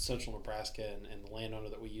south central Nebraska, and the landowner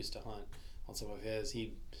that we used to hunt on some of his,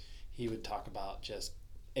 he would talk about just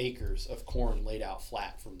acres of corn laid out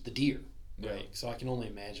flat from the deer, right? So I can only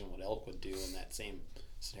imagine what elk would do in that same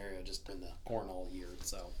scenario, just in the corn all year.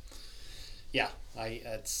 So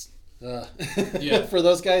for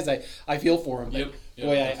those guys, I feel for them. But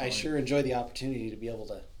boy, I sure enjoy the opportunity to be able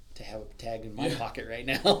to have a tag in my pocket right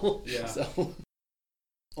now. So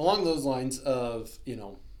along those lines of,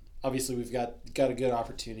 obviously we've got a good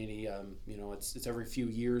opportunity. It's every few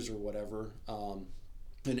years or whatever.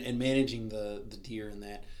 And managing the deer and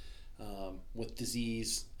that with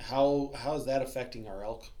disease, how is that affecting our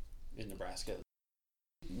elk in Nebraska?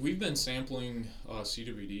 We've been sampling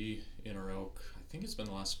CWD in our elk. I think it's been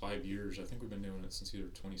the last 5 years. I think we've been doing it since either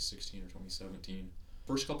 2016 or 2017.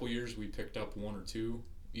 First couple years we picked up 1 or 2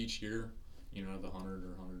 each year, out of the 100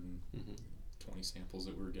 or 120 samples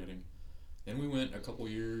that we were getting. Then we went a couple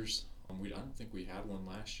years. I don't think we had one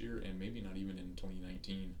last year, and maybe not even in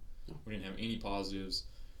 2019. We didn't have any positives.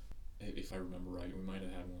 If I remember right, we might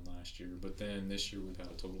have had one last year, but then this year we've had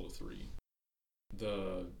a total of 3.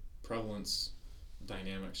 The prevalence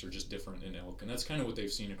dynamics are just different in elk, and that's kind of what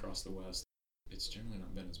they've seen across the West. It's generally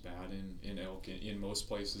not been as bad in elk in most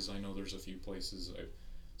places. I know there's a few places.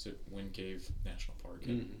 Wind Cave National Park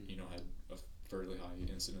had, had a fairly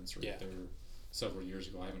high incidence rate there several years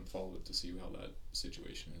ago. I haven't followed it to see how that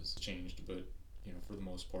situation has changed, but for the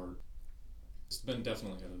most part, it's been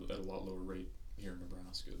definitely at a lot lower rate here in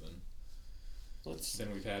Nebraska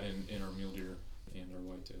than we've had in our mule deer and our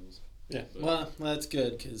whitetails. Yeah, well, that's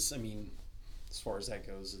good because, as far as that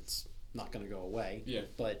goes, it's not going to go away. Yeah.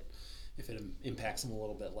 But if it impacts them a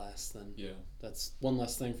little bit less, then that's one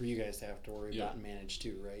less thing for you guys to have to worry about and manage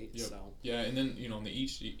too, right? Yep. So. Yeah, and then, on the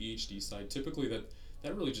EHD side, typically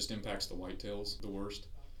that really just impacts the whitetails the worst.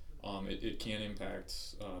 It can impact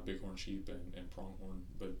bighorn sheep and pronghorn,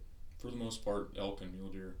 but for the most part, elk and mule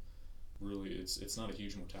deer, really, it's not a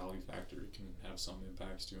huge mortality factor. It can have some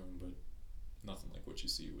impacts to them, but nothing like what you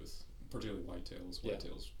see with particularly whitetails.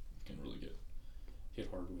 Whitetails can really get hit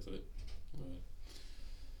hard with it. But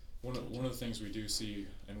one of the things we do see,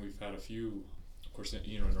 and we've had a few, of course,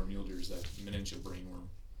 in our mule deer, is that meningeal brainworm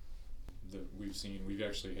that we've seen. We've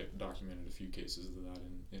actually documented a few cases of that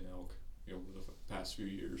in elk over the past few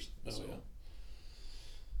years.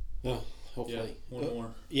 Hopefully. One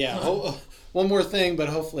more. One more thing, but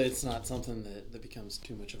hopefully it's not something that becomes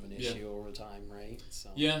too much of an issue over time, right? So.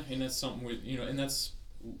 Yeah, and that's something and that's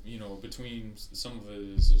between some of it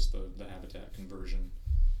is just the habitat conversion,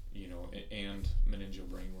 and meningeal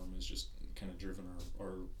brainworm is just kind of driven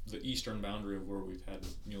our the eastern boundary of where we've had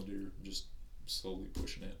mule deer, just slowly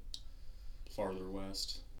pushing it farther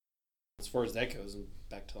west. As far as that goes, and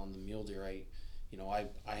back to on the mule deer, I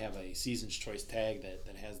have a Season's Choice tag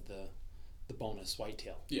that has the bonus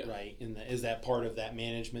whitetail, right? And is that part of that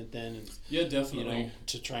management then? Yeah, definitely.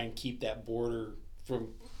 To try and keep that border from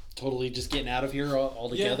totally just getting out of here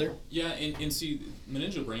altogether. Yeah, and see,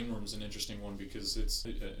 meningeal brainworm is an interesting one because it's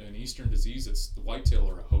an eastern disease. It's the whitetail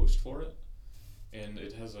are a host for it, and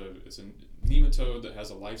it's a nematode that has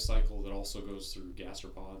a life cycle that also goes through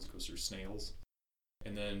gastropods, goes through snails,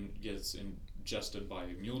 and then gets ingested by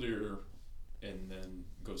mule deer, and then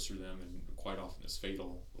goes through them, and quite often is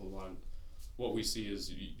fatal. What we see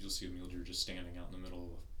is you'll see a mule deer just standing out in the middle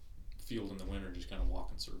of a field in the winter, just kind of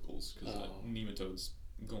walking circles because that nematode's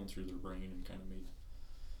going through their brain and kind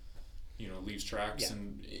of leaves tracks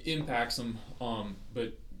and impacts them.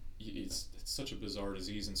 But it's such a bizarre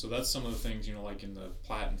disease, and so that's some of the things like in the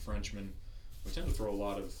Platte and Frenchman, we tend to throw a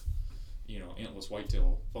lot of antlers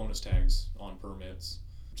whitetail bonus tags on permits,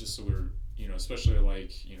 just so we're especially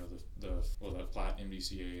like the Platte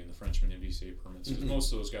MDCA and the Frenchman MDCA permits, because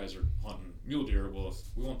most of those guys are hunting mule deer. Well, if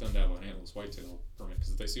we want them to have an antlerless whitetail permit,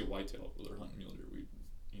 because if they see a whitetail while they're hunting mule deer,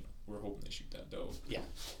 we're hoping they shoot that doe.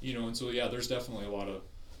 And so there's definitely a lot of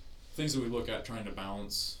things that we look at trying to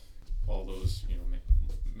balance all those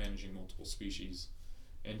managing multiple species,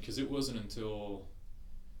 and because it wasn't until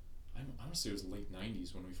I want to say it was the late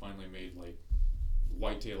 90s when we finally made like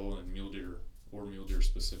whitetail and mule deer or mule deer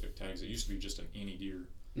specific tags. It used to be just an any deer,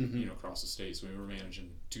 across the state. So we were managing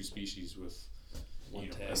two species with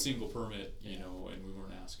a single permit, and we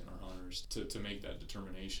weren't asking our hunters to make that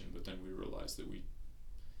determination. But then we realized that we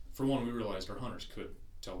realized our hunters could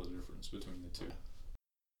tell the difference between the two.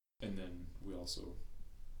 And then we also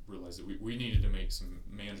realized that we needed to make some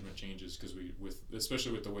management changes because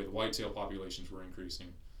especially with the way the whitetail populations were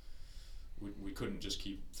increasing, we couldn't just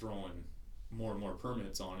keep throwing more and more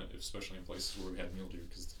permits on it, especially in places where we had mule deer,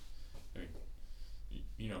 because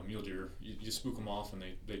mule deer, you spook them off and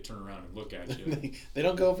they turn around and look at you. They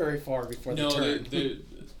don't go very far before they turn.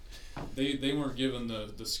 They weren't given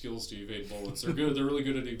the skills to evade bullets. They're good. They're really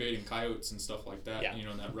good at evading coyotes and stuff like that.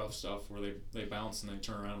 And that rough stuff where they bounce and they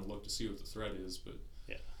turn around and look to see what the threat is. But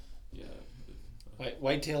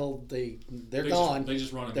whitetail, they're gone. They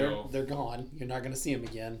just run and go. They're gone. You're not going to see them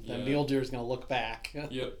again. The mule deer is going to look back.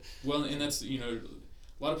 Yep. Well, and that's a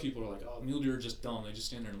lot of people are like, oh, mule deer are just dumb. They just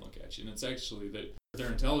stand there and look at you. And it's actually that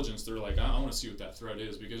their intelligence. They're like, I want to see what that threat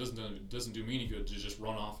is, because it doesn't do me any good to just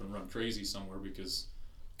run off and run crazy somewhere, because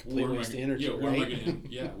where am I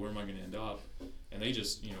going to end up? And they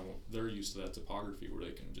just they're used to that topography where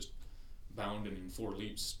they can just bound and in 4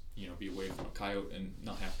 leaps be away from a coyote and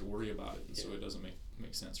not have to worry about it. And so it doesn't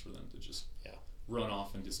make sense for them to just run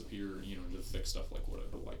off and disappear into thick stuff like what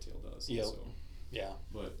a whitetail does.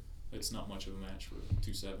 But it's not much of a match for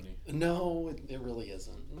 270. No, it really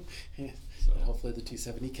isn't. So hopefully the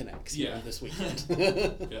 270 connects this weekend.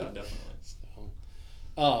 Yeah, definitely.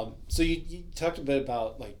 So you talked a bit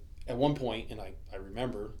about, like, at one point, and I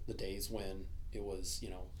remember the days when it was,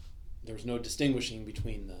 there was no distinguishing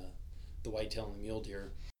between the whitetail and the mule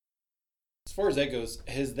deer. As far as that goes,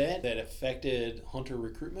 has that affected hunter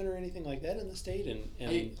recruitment or anything like that in the state?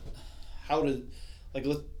 And how did, like,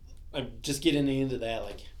 I'm just getting into that,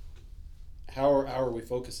 like, how are we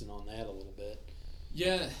focusing on that a little bit?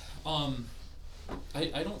 Yeah,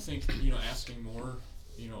 I don't think, asking more,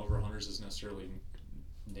 of our hunters has necessarily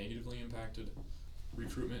negatively impacted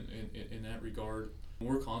recruitment in that regard.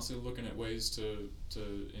 We're constantly looking at ways to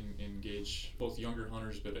engage both younger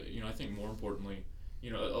hunters, but I think more importantly,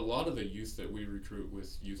 a lot of the youth that we recruit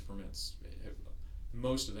with youth permits,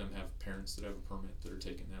 most of them have parents that have a permit that are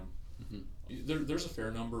taking them. Mm-hmm. There's a fair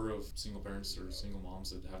number of single parents or single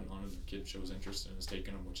moms that haven't hunted, their kid shows interest and has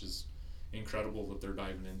taken them, which is incredible that they're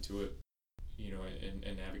diving into it,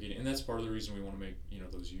 and navigating. And that's part of the reason we want to make,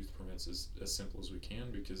 those youth permits as simple as we can,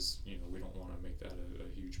 because, we don't want to make that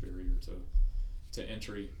a huge barrier to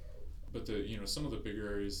entry. But some of the bigger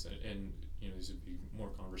areas, and these would be more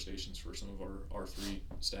conversations for some of our R3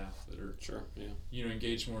 staff that are sure, yeah,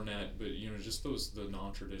 engaged more in that. But just the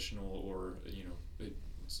non-traditional, or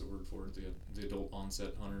what's the word for it, the adult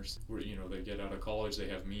onset hunters, where they get out of college, they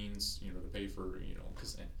have means to pay for,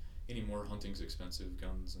 because anymore hunting's expensive,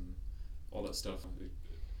 guns and all that stuff.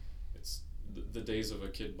 It's the days of a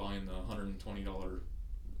kid buying the $120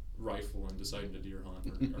 rifle and deciding to deer hunt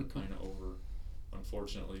are kind of over,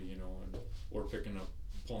 unfortunately, or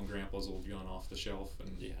pulling grandpa's old gun off the shelf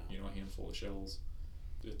and a handful of shells.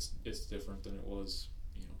 It's different than it was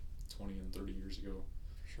 20 and 30 years ago.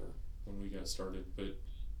 Sure. When we got started, but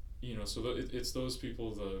so it's those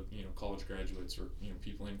people, the college graduates, or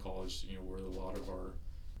people in college, where a lot of our,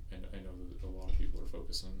 and I know that a lot of people are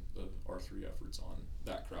focusing the R3 efforts on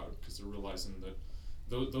that crowd, because they're realizing that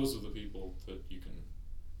those are the people that you can,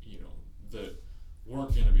 that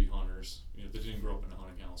weren't going to be hunters, that didn't grow up in a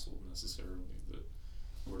hunting household necessarily, that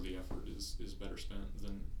where the effort is better spent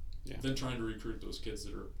than trying to recruit those kids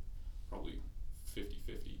that are probably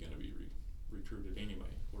 50-50 going to be recruited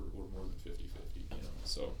anyway, or more than 50-50,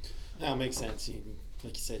 so. That makes sense.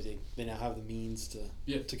 Like you said, they now have the means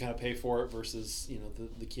to kind of pay for it, versus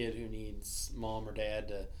the kid who needs mom or dad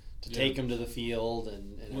to take him to the field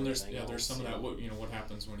and when there's some of that. What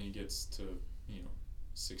happens when he gets to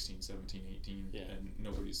 16, 17, 18, and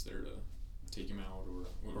nobody's there to take him out,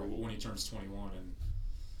 or when he turns 21 and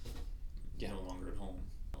no longer at home.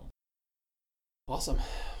 Awesome.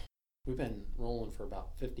 We've been rolling for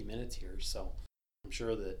about 50 minutes here, so I'm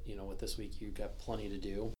sure that with this week you've got plenty to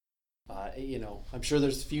do. I'm sure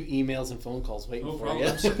there's a few emails and phone calls waiting for you.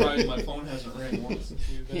 I'm surprised my phone hasn't rang once since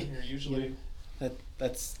we've been here. Usually,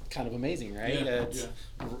 that's kind of amazing, right? It's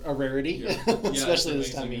a rarity, especially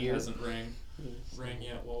this time of year. It hasn't rang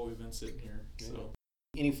yet while we've been sitting here. So,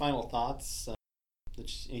 any final thoughts?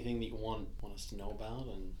 Anything that you want us to know about?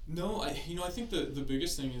 And no, I think the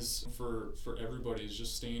biggest thing is for everybody is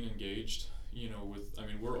just staying engaged.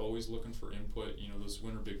 We're always looking for input. Those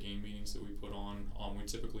winter big game meetings that we put on. We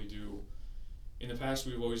typically do. In the past,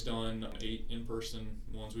 we've always done 8 in-person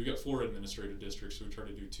ones. We've got 4 administrative districts, so we try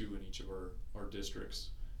to do 2 in each of our districts.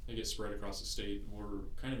 They get spread across the state. We're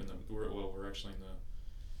kind of we're actually in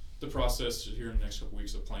the process here in the next couple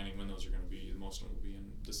weeks of planning when those are going to be. Most of them will be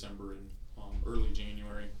in December and early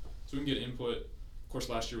January, so we can get input. Of course,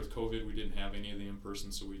 last year with COVID, we didn't have any of the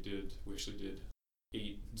in-person, so we actually did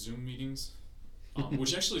 8 Zoom meetings,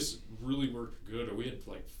 which actually really worked good. We had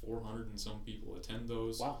like 400 and some people attend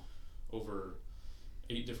those. Wow. Over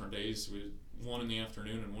 8 different days. We had one in the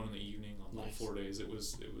afternoon and one in the evening on like 4 days. It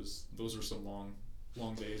was those were some long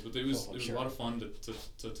days, but it was a lot of fun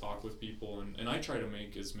to talk with people, and I try to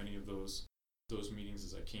make as many of those meetings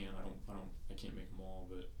as I can. I can't make them all,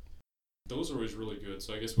 but those are always really good.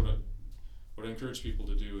 So I guess what I encourage people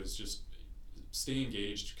to do is just stay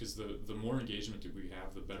engaged, because the more engagement that we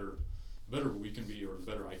have, the better we can be, or the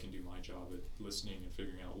better I can do my job at listening and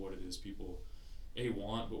figuring out what it is people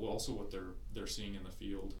want, but also what they're seeing in the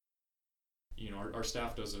field. Our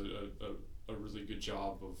staff does a really good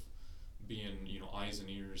job of being eyes and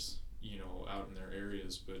ears out in their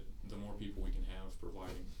areas, but the more people we can have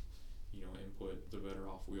providing input, the better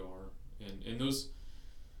off we are. And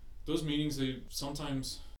those meetings,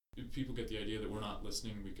 sometimes people get the idea that we're not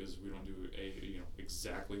listening because we don't do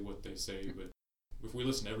exactly what they say, but if we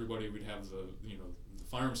listen to everybody, we'd have the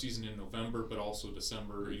firearm season in November, but also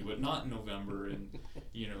December, but not in November, and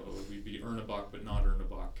we'd be earn a buck but not earn a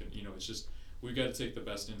buck, and it's just, we've got to take the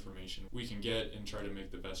best information we can get and try to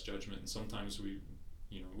make the best judgment. And sometimes we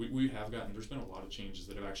have gotten, there's been a lot of changes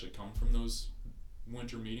that have actually come from those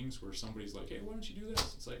winter meetings where somebody's like, hey, why don't you do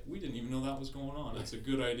this? It's like, we didn't even know that was going on. It's a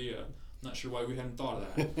good idea. I'm not sure why we hadn't thought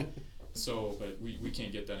of that. So, but we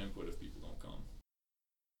can't get that input if people don't come.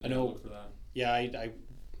 I know. Look for that. Yeah, I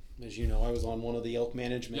as you know, I was on one of the elk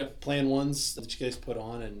management plan ones that you guys put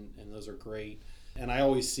on, and those are great. And I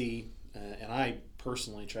always see, and I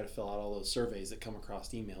personally try to fill out all those surveys that come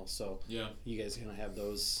across email. So you guys are going to have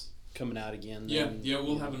those coming out again.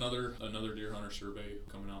 We'll have another deer hunter survey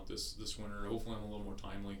coming out this winter. Hopefully, I'm a little more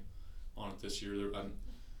timely on it this year. I'm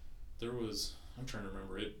trying to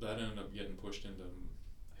remember it. That ended up getting pushed into,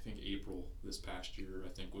 I think, April this past year. I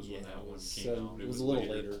think was when that one came out. It was a little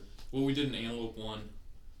later. Well, we did an antelope one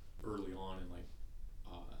early on in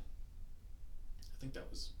I think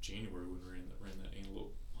that was January when we ran that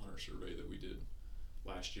antelope hunter survey that we did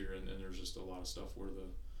last year, and then there's just a lot of stuff where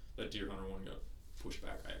that deer hunter one got pushed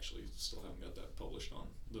back. I actually still haven't got that published on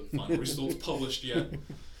the final results published yet,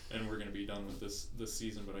 and we're going to be done with this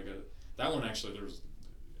season. But I got that one actually. I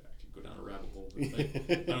could go down a rabbit hole. But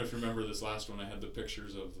I don't know if you remember this last one. I had the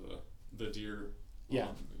pictures of the deer.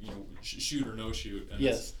 Shoot or no shoot. And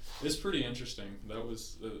yes, it's pretty interesting. That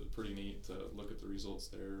was pretty neat to look at the results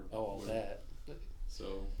there. That.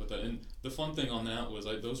 So, and the fun thing on that was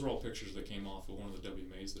those were all pictures that came off of one of the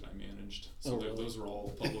WMAs that I managed. So really? Those were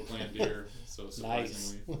all public land deer. So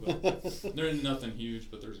surprisingly, nice. But they're nothing huge,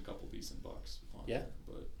 but there's a couple decent bucks on there.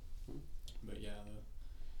 But yeah,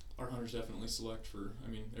 our hunters definitely select for. I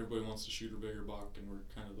mean, everybody wants to shoot a bigger buck, and we're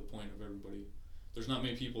kind of the point of everybody. There's not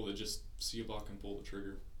many people that just see a buck and pull the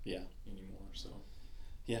trigger. Anymore. So.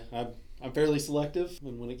 Yeah, I'm fairly selective,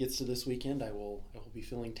 and when it gets to this weekend, I will be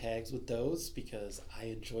filling tags with those because I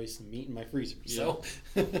enjoy some meat in my freezer. Yeah. So,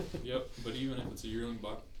 yep. But even if it's a yearling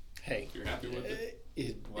buck, hey, if you're happy with it.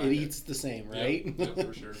 It eats the same, right? Yep,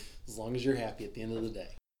 for sure. As long as you're happy at the end of the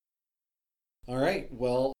day. All right.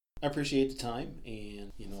 Well, I appreciate the time,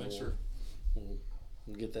 and thanks, sir.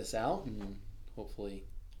 We'll get this out, and hopefully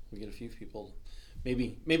we get a few people.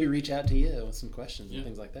 Maybe reach out to you with some questions and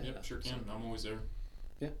things like that. Yeah, sure can. I'm always there.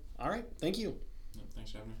 Yeah. All right. Thank you. Yeah,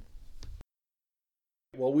 thanks for having me.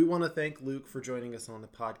 Well, we want to thank Luke for joining us on the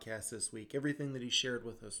podcast this week. Everything that he shared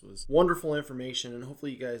with us was wonderful information, and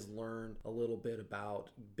hopefully you guys learned a little bit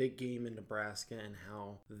about big game in Nebraska and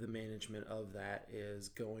how the management of that is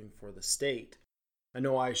going for the state. I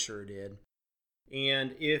know I sure did.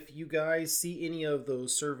 And if you guys see any of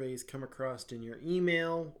those surveys come across in your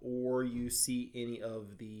email, or you see any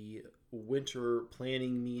of the winter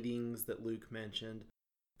planning meetings that Luke mentioned,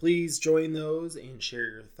 please join those and share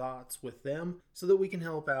your thoughts with them so that we can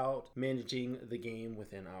help out managing the game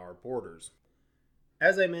within our borders.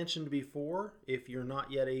 As I mentioned before, if you're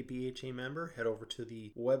not yet a BHA member, head over to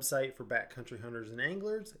the website for Backcountry Hunters and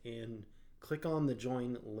Anglers and click on the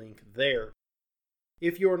join link there.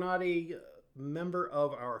 If you're not a member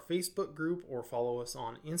of our Facebook group or follow us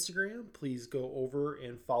on Instagram, please go over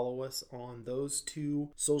and follow us on those two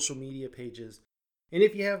social media pages. And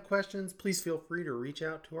if you have questions, please feel free to reach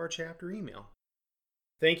out to our chapter email.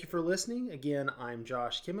 Thank you for listening. Again, I'm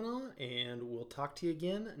Josh Kimenaw, and we'll talk to you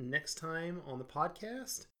again next time on the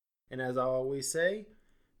podcast. And as I always say,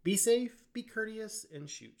 be safe, be courteous, and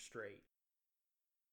shoot straight.